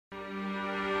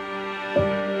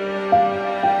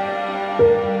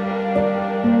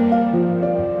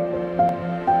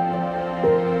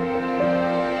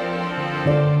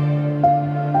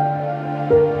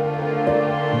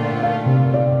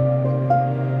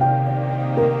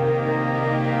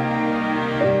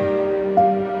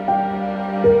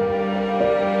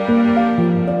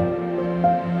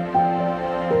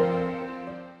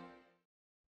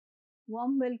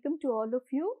all of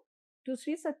you to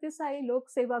Sri Sathya Sai Lok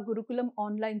Seva Gurukulam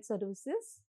online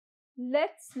services.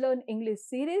 Let's learn English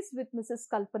series with Mrs.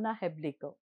 Kalpana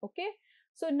Heblekar. Okay.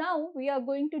 So now we are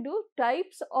going to do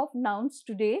types of nouns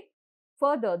today.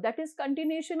 Further, that is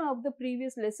continuation of the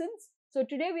previous lessons. So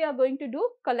today we are going to do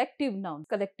collective nouns.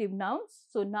 Collective nouns.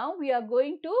 So now we are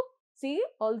going to see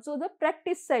also the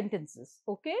practice sentences.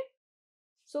 Okay.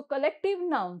 So collective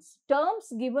nouns,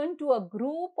 terms given to a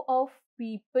group of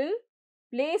people,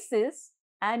 places,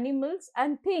 animals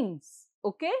and things.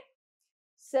 Okay.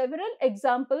 Several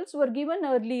examples were given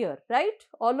earlier, right?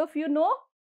 All of you know.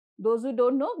 Those who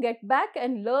don't know, get back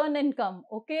and learn and come.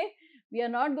 Okay. We are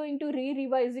not going to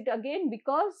revise it again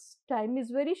because time is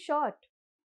very short.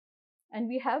 And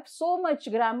we have so much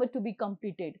grammar to be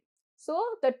completed. So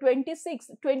the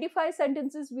 25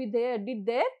 sentences we did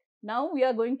there. Now we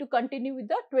are going to continue with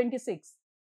the 26.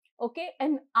 Okay,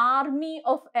 an army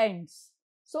of ants.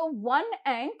 So one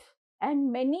ant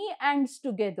and many ants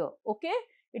together. Okay,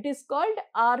 it is called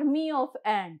army of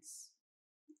ants.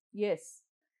 Yes.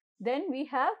 Then we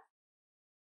have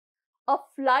a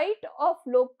flight of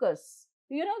locusts.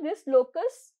 You know this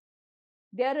locusts?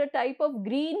 They are a type of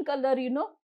green color,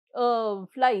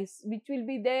 flies which will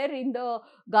be there in the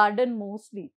garden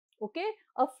mostly. Okay,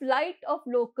 a flight of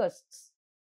locusts.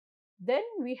 Then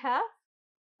we have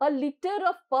a litter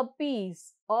of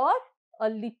puppies or a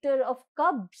litter of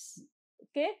cubs.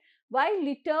 Okay, why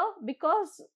litter?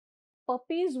 Because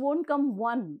puppies won't come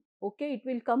one. Okay, it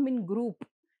will come in group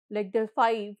like the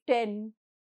 5, 10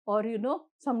 or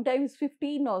sometimes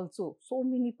 15 also. So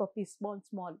many puppies,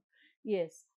 small.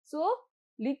 Yes. So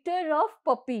litter of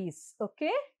puppies.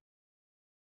 Okay.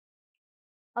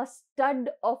 A stud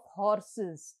of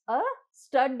horses. A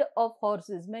stud of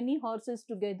horses. Many horses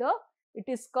together. It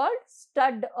is called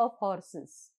stud of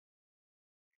horses.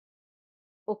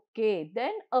 Okay.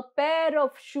 Then a pair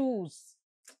of shoes.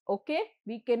 Okay.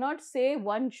 We cannot say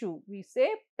one shoe. We say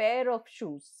pair of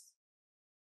shoes.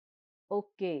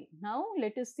 Okay. Now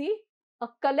let us see a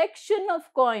collection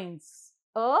of coins.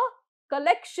 A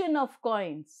collection of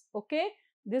coins. Okay.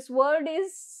 This word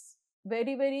is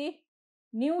very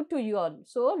new to you all.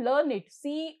 So learn it.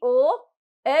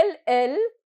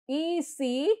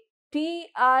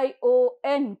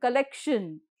 COLLECTION.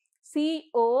 Collection.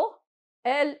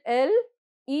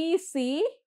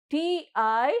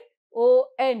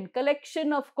 COLLECTION.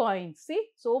 Collection of coins. See,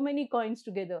 so many coins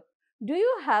together. Do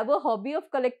you have a hobby of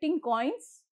collecting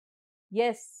coins?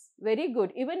 Yes, very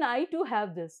good. Even I too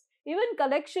have this. Even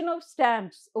collection of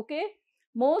stamps. Okay.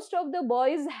 Most of the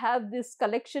boys have this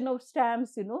collection of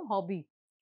stamps, hobby.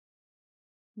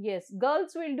 Yes,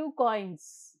 girls will do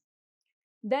coins.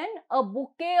 Then a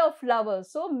bouquet of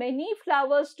flowers. So many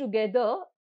flowers together.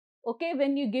 Okay,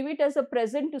 when you give it as a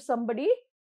present to somebody,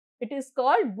 it is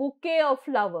called bouquet of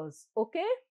flowers. Okay.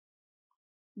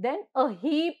 Then a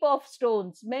heap of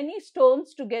stones. Many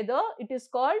stones together. It is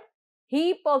called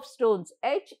heap of stones.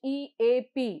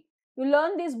 HEAP. You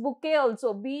learn this bouquet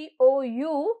also.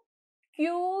 BOUQUET.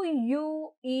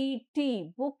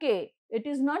 Bouquet. It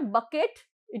is not bucket.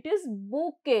 It is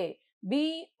bouquet.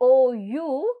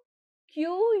 BOUQUET.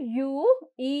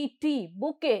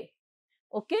 Bouquet.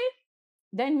 Okay.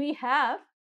 Then we have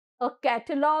a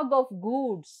catalog of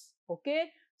goods.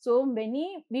 Okay. So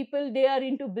many people, they are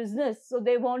into business. So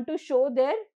they want to show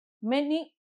their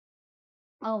many,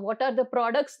 what are the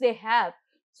products they have.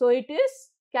 So it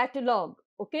is catalog.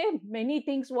 Okay. Many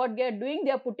things what they are doing,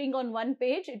 they are putting on one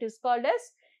page. It is called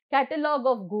as catalog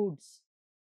of goods.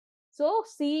 So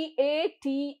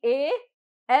CATALOGUE.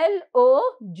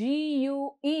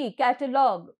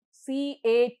 Catalog.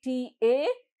 CATALOGUE.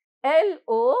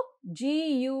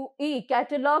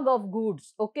 Catalog of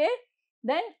goods. Okay.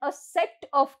 Then a set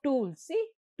of tools. See,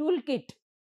 toolkit.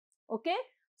 Okay.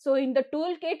 So in the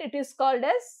toolkit, it is called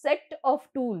as set of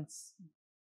tools.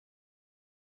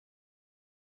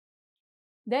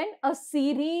 Then a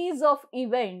series of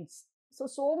events.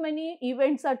 So many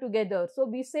events are together. So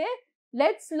we say,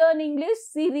 let's learn English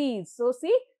series. So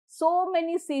see, so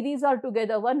many series are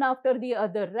together, one after the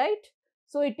other, right?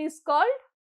 So it is called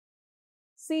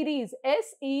series.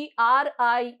 SERIES.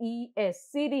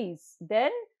 Series.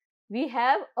 Then we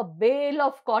have a bale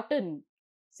of cotton.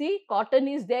 See, cotton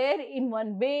is there in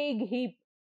one big heap.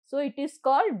 So it is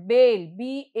called bale.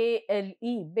 BALE.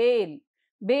 Bale.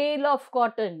 Bale of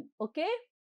cotton. Okay.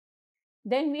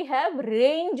 Then we have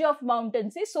range of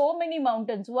mountains. See, so many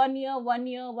mountains. One year.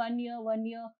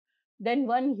 Then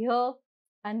one here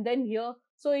and then here.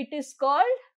 So it is called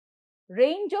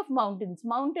range of mountains.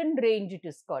 Mountain range it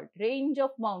is called. Range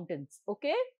of mountains.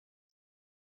 Okay.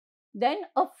 Then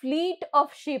a fleet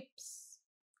of ships.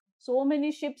 So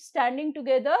many ships standing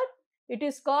together. It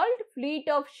is called fleet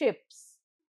of ships.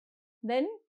 Then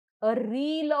a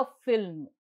reel of film.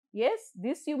 Yes,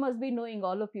 this you must be knowing,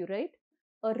 all of you, right?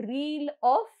 A reel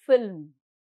of film.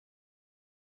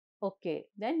 Okay,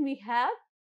 then we have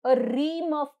a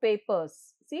ream of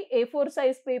papers. See, A4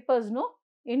 size papers, no?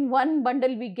 In one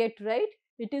bundle we get, right?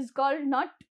 It is called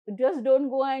not, just don't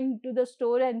go into the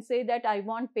store and say that I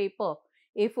want paper,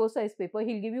 A4 size paper.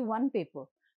 He'll give you one paper.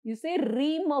 You say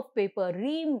ream of paper,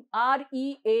 ream,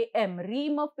 R-E-A-M.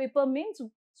 Ream of paper means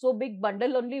so big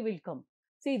bundle only will come.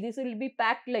 See, this will be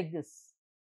packed like this.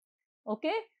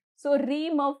 Okay, so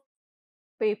ream of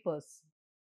papers.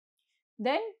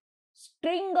 Then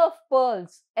string of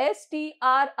pearls,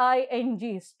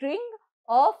 S-T-R-I-N-G, string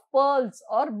of pearls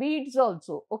or beads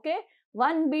also. Okay,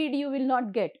 one bead you will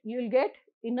not get, you will get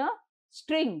in a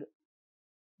string.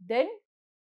 Then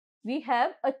we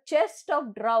have a chest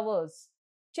of drawers,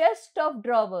 chest of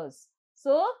drawers.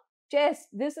 So chest,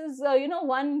 this is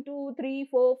 1, 2, 3,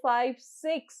 4, 5,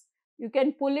 6. You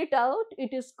can pull it out.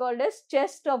 It is called as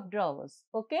chest of drawers.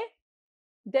 Okay.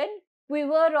 Then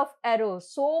quiver of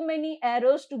arrows. So many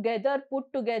arrows together,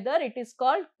 put together, it is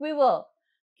called quiver.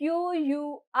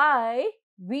 Q-U-I-V-E-R,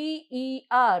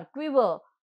 quiver.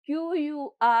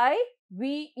 Q-U-I-V-E-R,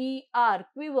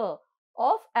 quiver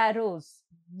of arrows.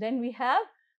 Then we have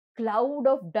cloud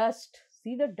of dust.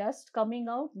 See the dust coming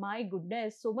out? My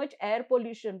goodness, so much air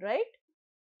pollution, right?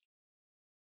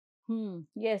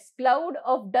 Yes, cloud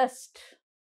of dust.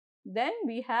 Then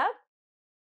we have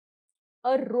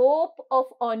a rope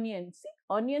of onions. See,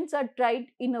 onions are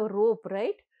tied in a rope,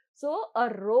 right? So, a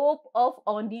rope of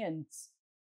onions.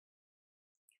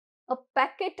 A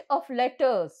packet of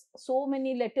letters. So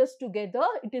many letters together.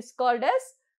 It is called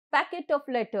as packet of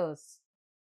letters.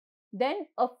 Then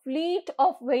a fleet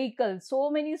of vehicles. So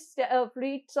many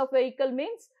fleets of vehicle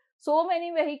means so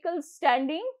many vehicles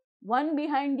standing one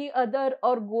behind the other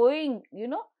or going,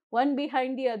 one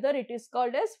behind the other. It is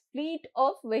called as fleet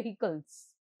of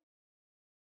vehicles.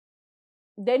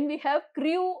 Then we have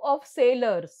crew of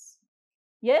sailors.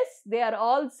 Yes, they are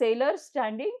all sailors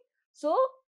standing. So,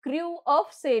 crew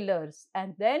of sailors.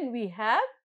 And then we have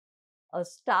a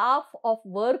staff of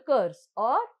workers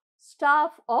or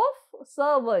staff of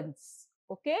servants.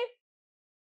 Okay.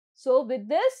 So, with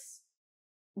this,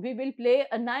 we will play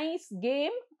a nice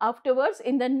game afterwards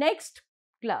in the next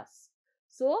class.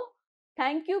 So,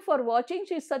 thank you for watching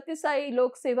Shri Sathya Sai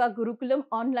Lok Seva Gurukulam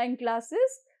online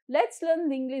classes. Let's learn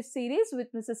the English series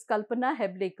with Mrs. Kalpana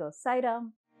Heblekar. Sai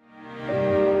Ram.